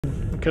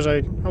because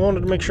I wanted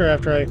to make sure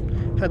after I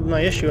had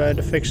my issue I had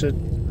to fix it,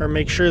 or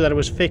make sure that it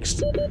was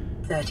fixed.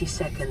 30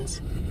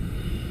 seconds.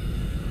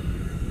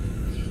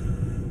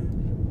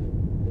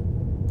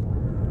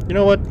 You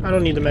know what? I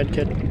don't need the med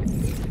kit.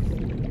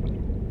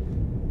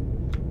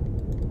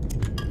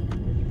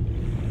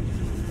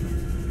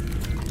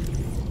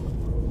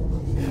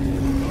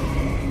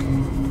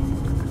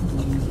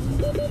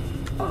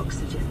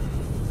 Oxygen.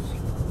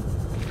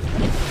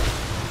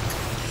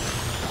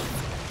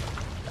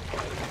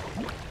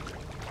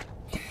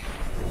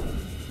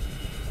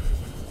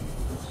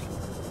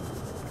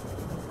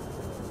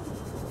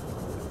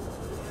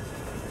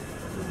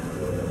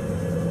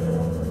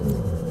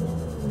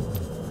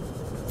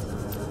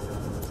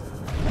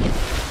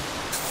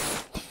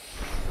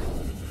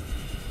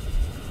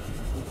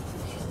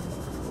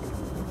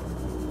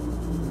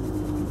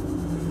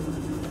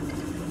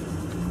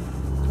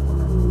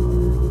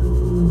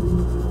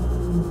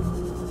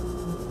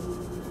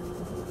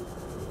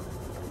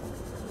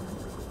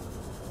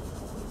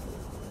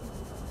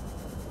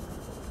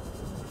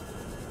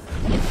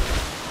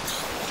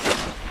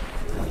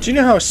 Do you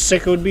know how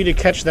sick it would be to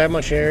catch that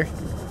much air?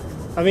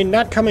 I mean,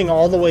 not coming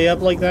all the way up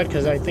like that,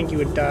 because I think you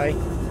would die.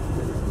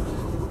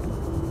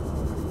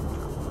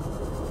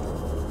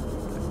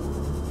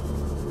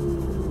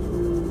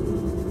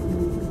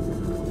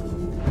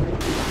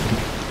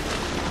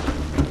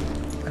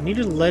 I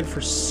needed lead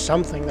for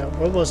something, though.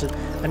 What was it?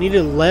 I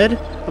needed lead,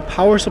 a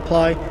power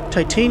supply,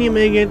 titanium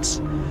ingots,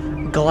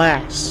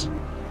 glass.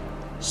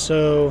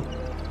 So,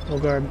 oh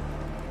god.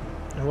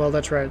 Well,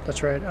 that's right,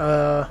 that's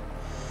right.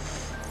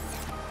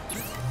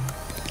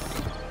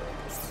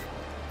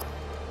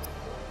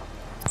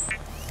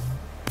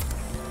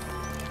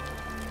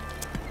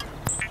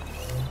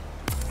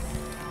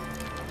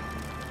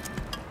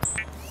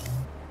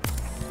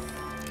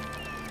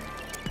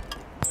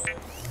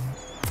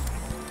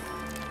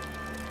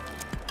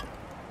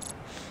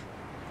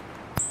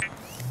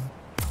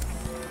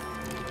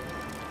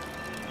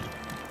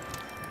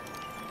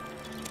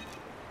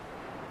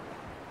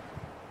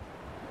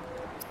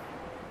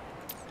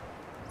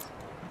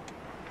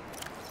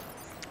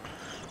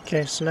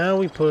 Okay, so now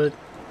we'll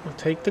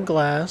take the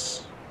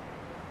glass,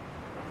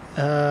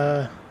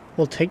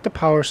 we'll take the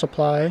power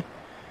supply,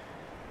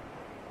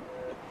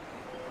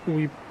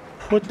 we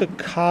put the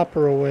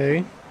copper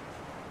away,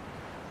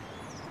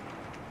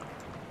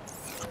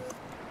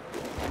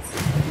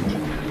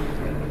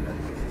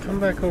 come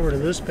back over to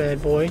this bad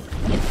boy,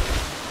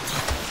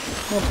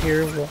 come up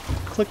here, we'll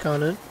click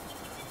on it,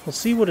 we'll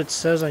see what it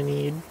says I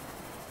need.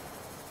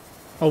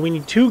 Oh, we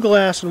need 2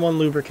 glass and 1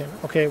 lubricant.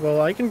 Okay,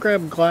 well, I can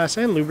grab glass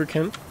and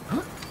lubricant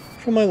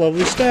from my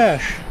lovely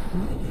stash.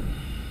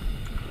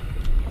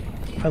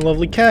 My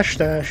lovely cash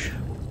stash.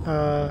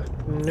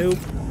 Nope.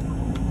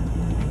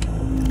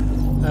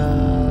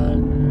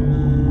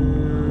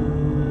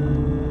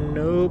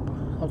 Nope.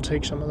 I'll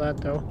take some of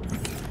that, though.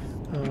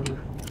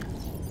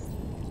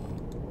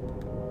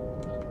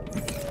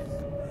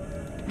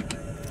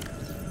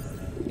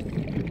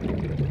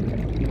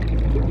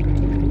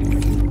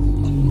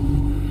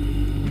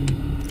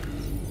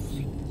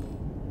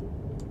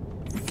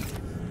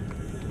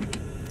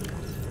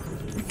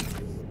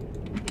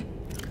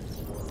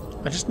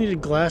 I just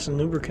needed glass and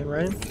lubricant,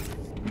 right?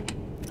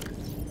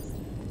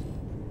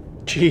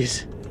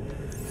 Jeez.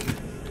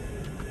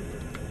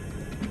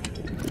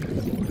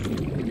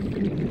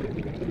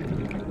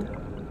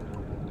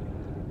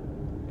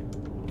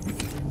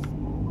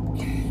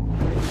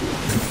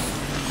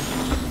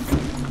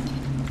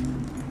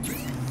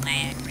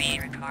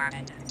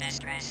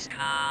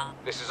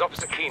 This is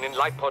Officer Keenan,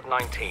 Light Pod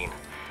 19.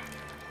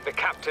 The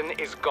captain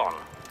is gone.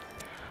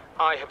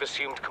 I have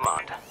assumed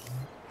command.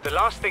 The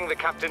last thing the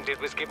captain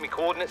did was give me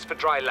coordinates for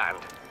dry land.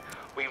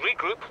 We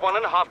regroup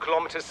 1.5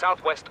 kilometers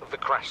southwest of the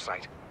crash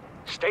site.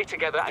 Stay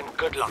together and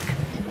good luck.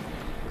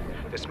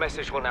 This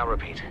message will now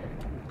repeat.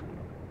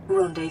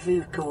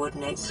 Rendezvous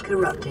coordinates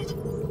corrupted.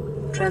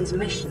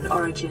 Transmission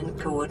origin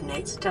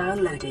coordinates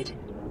downloaded.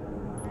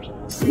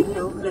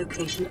 Signal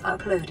location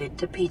uploaded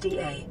to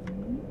PDA.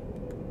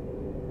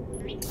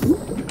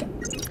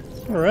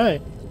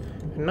 Alright.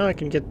 And now I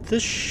can get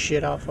this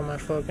shit off of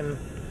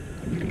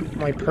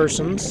my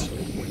persons.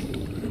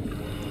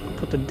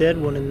 Put the dead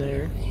one in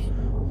there.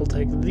 We'll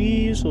take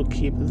these, we'll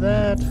keep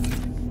that.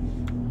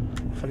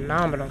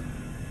 Phenomenal.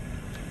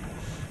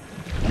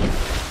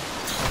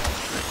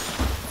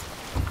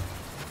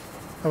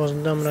 I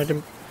wasn't dumb and I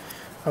didn't.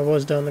 I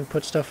was dumb and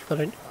put stuff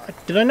that I.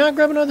 Did I not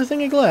grab another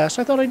thing of glass?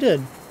 I thought I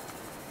did.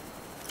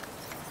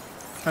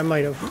 I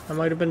might have. I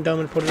might have been dumb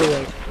and put it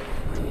away.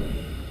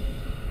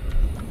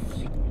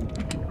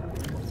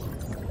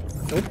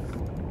 Nope.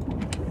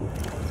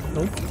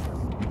 Nope.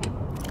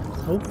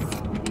 Nope.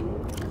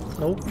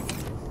 Nope.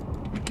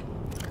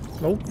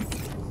 Nope.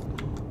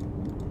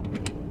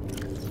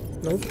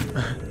 Nope.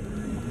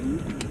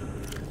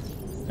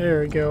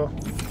 There we go.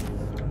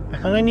 I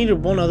thought I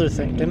needed one other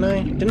thing, didn't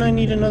I? Didn't I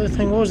need another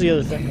thing? What was the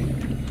other thing?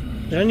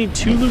 Did I need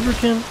 2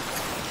 lubricant?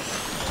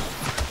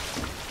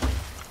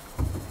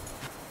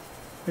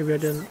 Maybe I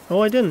didn't.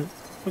 Oh, I didn't.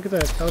 Look at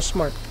that. That was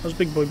smart. That was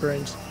big boy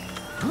brains.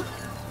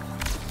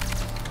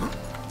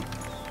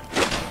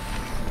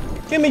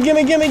 Gimme,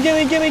 gimme, gimme,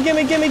 gimme, gimme,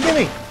 gimme, gimme,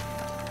 gimme!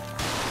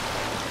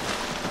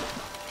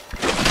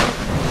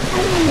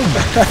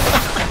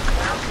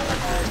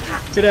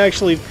 It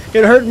actually,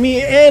 it hurt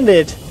me and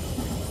it!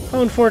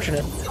 How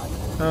unfortunate.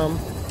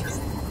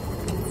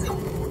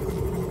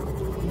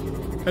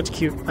 That's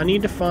cute. I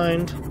need to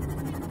find...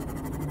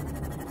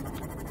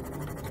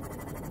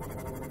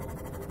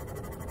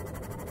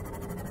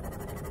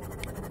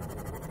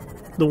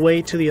 the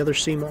way to the other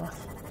seamoth.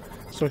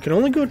 So I can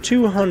only go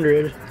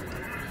 200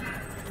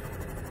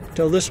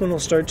 till this one will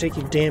start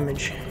taking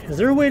damage. Is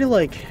there a way to,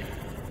 like...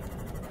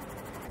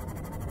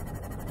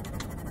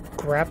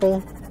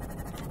 grapple?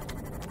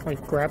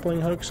 Like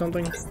grappling hook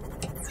something?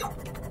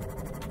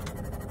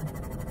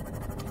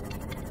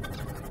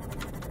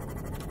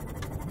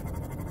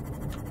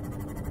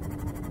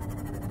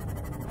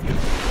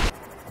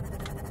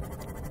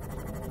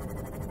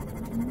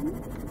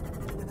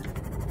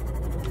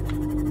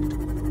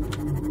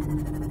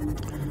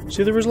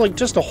 See, there was like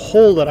just a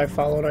hole that I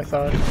followed, I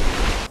thought.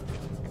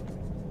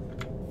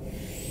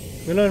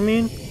 You know what I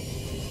mean?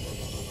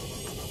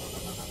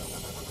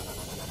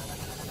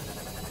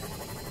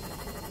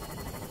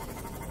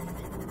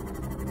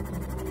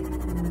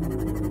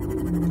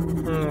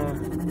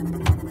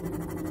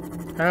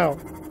 Ow.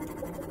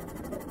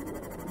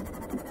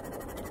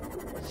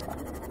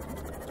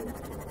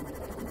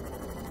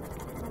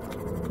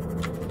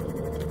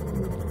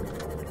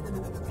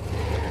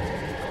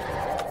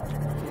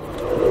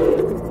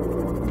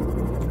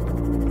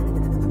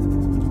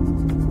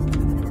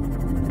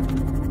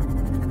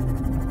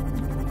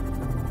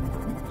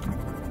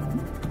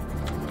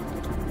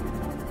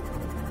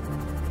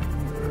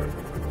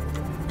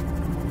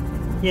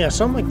 Yeah,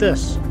 something like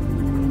this.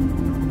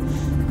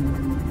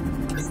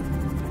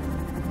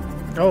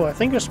 Oh, I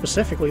think it was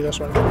specifically this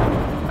one.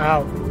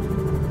 Ow.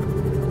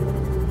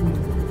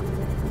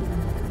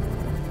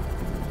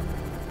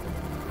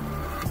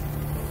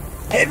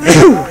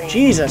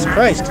 Jesus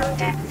Christ. Maximum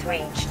depth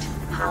reached.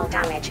 Hull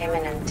damage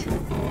imminent.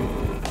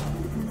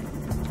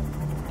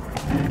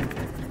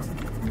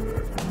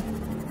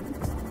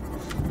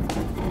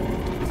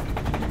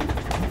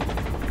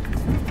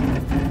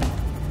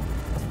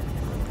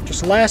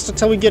 Just last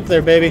until we get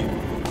there, baby.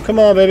 Come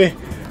on, baby.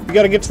 We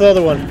gotta get to the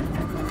other one.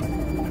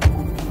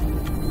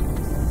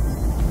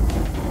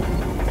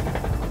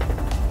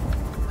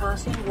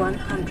 Passing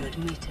 100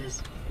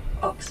 meters.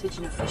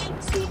 Oxygen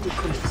efficiency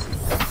decreased.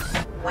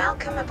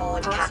 Welcome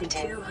aboard, Passing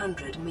Captain.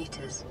 200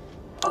 meters.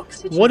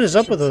 Oxygen What is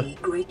up with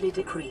efficiency greatly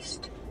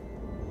decreased.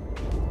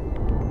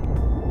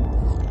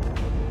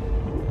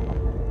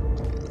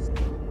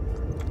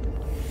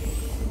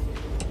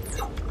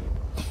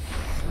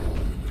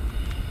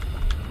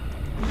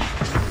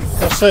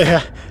 I'll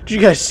say, did you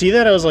guys see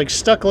that? I was like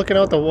stuck looking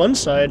out the one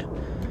side.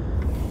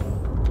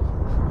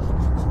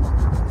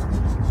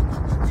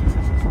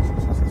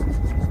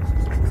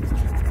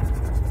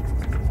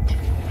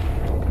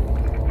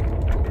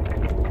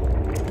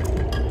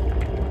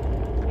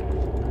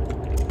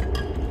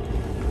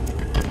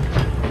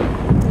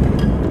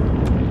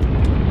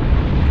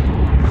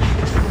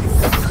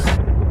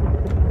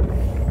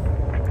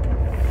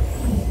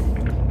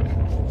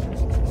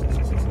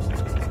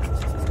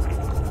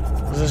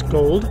 Is this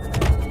gold?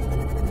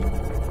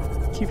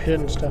 Keep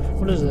hitting stuff.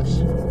 What is this?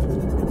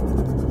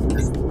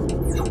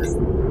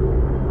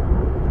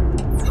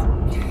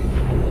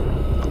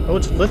 Oh,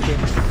 it's lithium.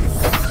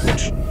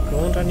 Which,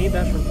 don't I need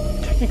that for...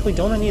 Technically,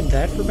 don't I need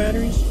that for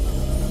batteries?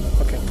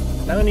 Okay.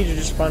 Now I need to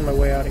just find my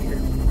way out of here.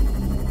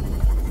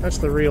 That's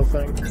the real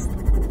thing.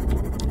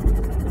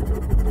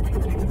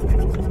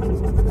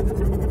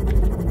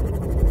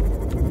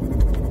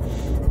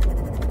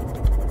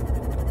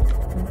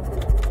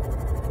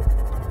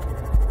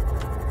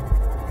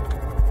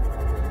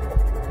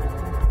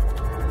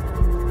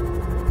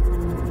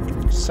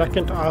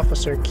 Second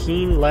Officer,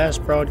 Keen,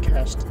 last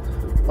broadcast.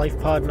 Life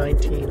Pod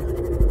 19.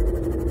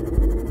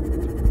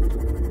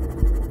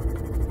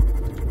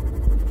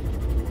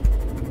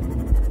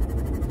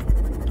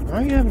 Why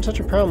are you having such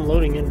a problem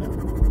loading in now?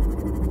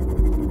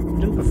 You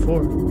didn't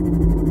before.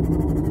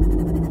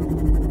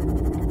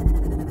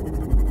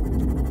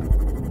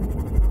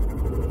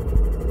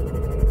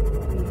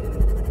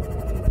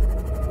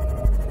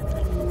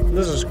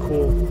 This is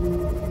cool.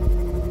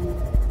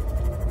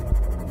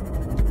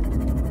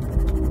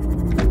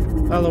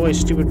 Out of the way,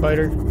 stupid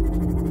biter.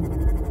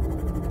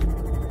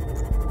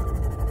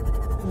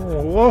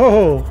 Oh,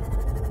 whoa!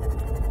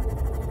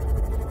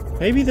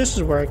 Maybe this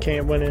is where I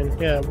went in.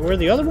 Yeah, where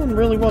the other one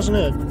really wasn't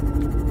it.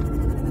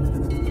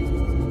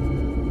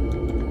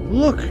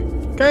 Look!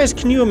 Guys,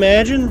 can you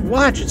imagine?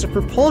 Watch, it's a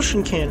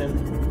propulsion cannon.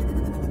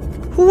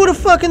 Who would have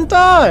fucking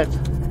thought?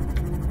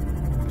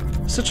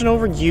 Such an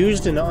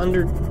overused and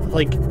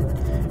like...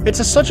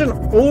 It's such an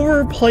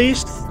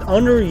overplaced,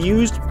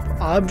 underused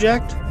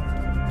object.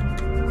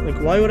 Like,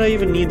 why would I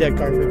even need that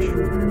garbage?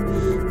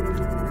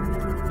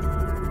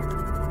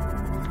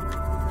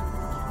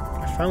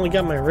 I Finally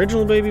got my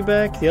original baby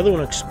back. The other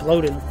one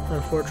exploded,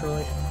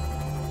 unfortunately.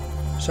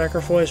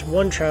 Sacrifice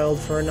one child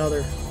for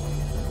another.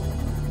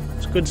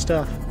 It's good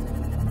stuff.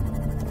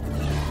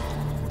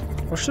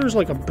 Wish there was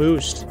like a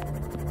boost.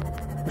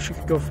 Wish you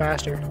could go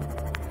faster.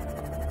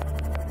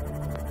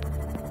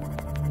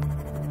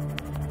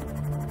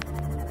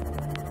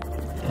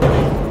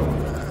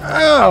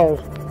 Ow!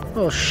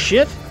 Oh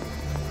shit!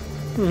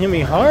 You hit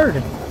me hard.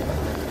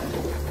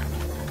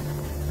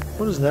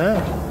 What is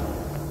that?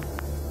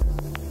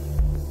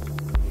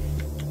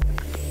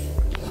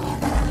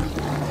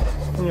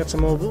 I think that's a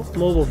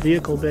mobile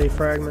vehicle bay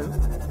fragment.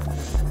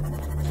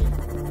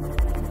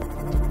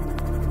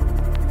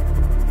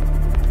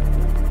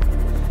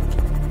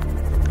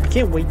 I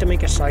can't wait to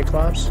make a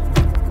Cyclops.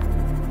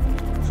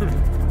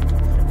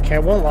 Okay, I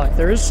won't lie.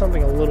 There is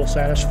something a little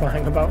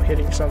satisfying about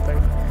hitting something.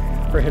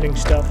 Or hitting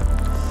stuff.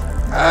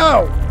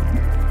 Ow!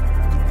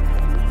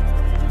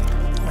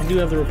 I do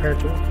have the repair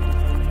tool.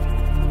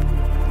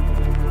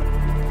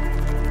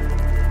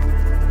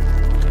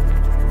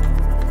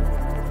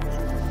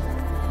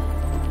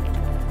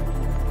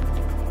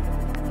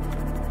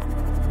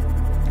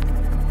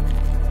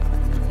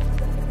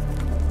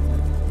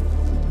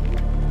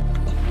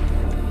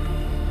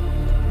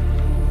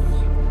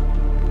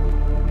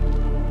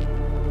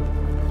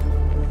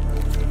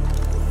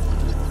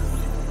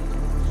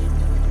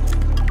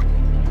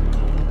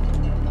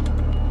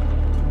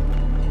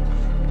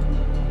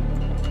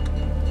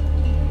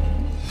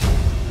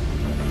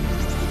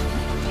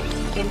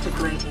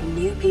 Integrating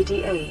new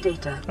PDA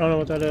data. I don't know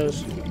what that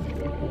is.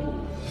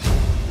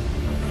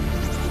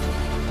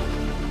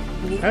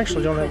 I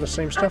actually don't have the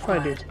same stuff I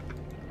do.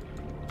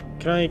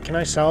 Can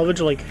I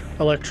salvage like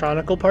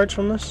electronical parts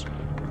from this?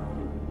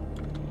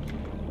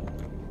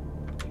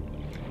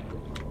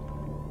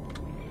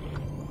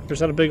 Or is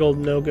that a big old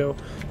no-go?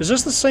 Is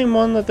this the same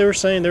one that they were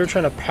saying they were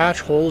trying to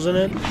patch holes in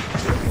it?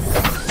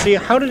 See,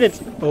 how did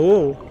it...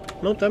 Oh.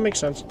 Nope, that makes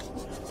sense.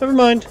 Never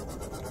mind.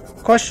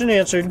 Question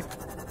answered.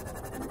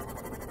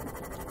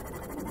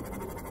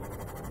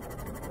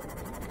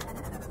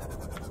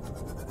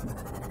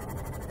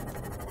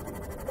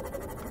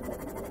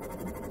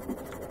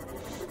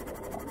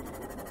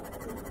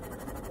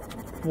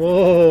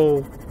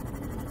 Whoa.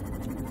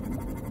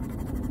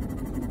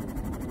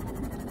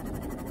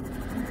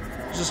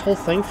 Is this whole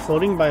thing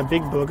floating by a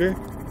big booger?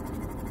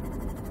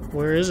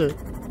 Where is it?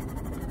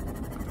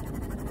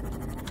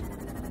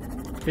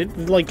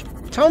 Like,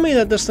 tell me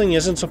that this thing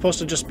isn't supposed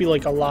to just be,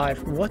 like,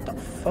 alive. What the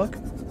fuck? I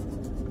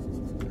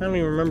don't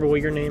even remember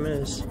what your name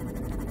is.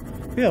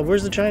 Yeah,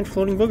 where's the giant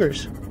floating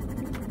boogers?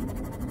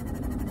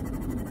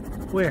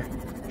 Where?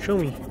 Show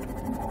me.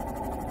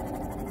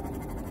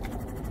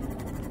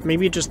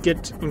 Maybe it just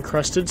gets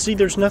encrusted. See,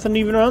 there's nothing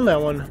even on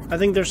that one. I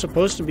think there's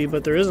supposed to be,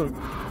 but there isn't.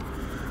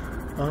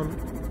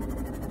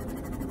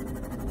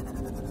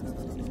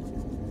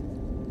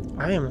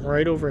 I am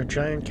right over a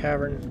giant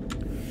cavern.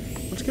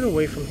 Let's get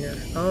away from here.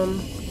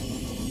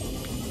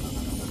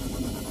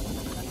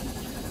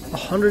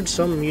 100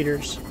 some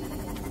meters.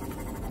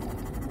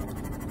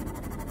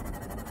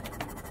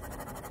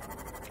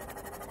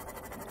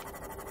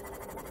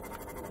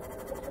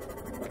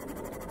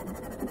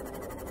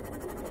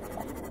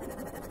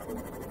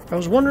 I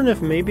was wondering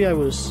if maybe I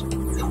was...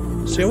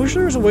 See, I wish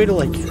there was a way to,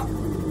 like,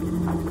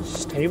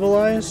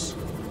 stabilize.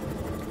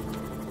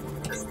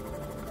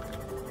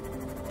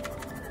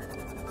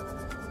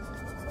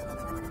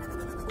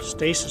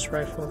 Stasis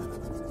rifle.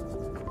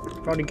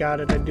 I've already got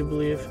it, I do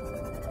believe.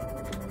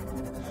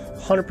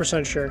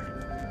 100% sure.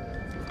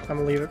 I'm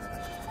gonna leave it.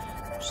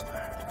 What's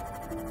that?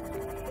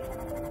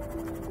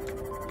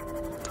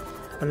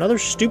 Another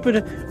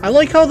stupid... I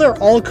like how they're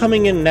all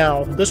coming in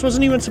now. This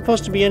wasn't even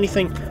supposed to be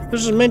anything...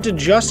 This was meant to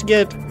just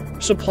get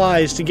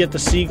supplies to get the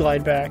Sea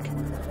Glide back.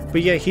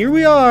 But yeah, here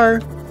we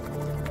are.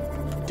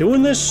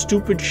 Doing this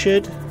stupid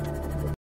shit.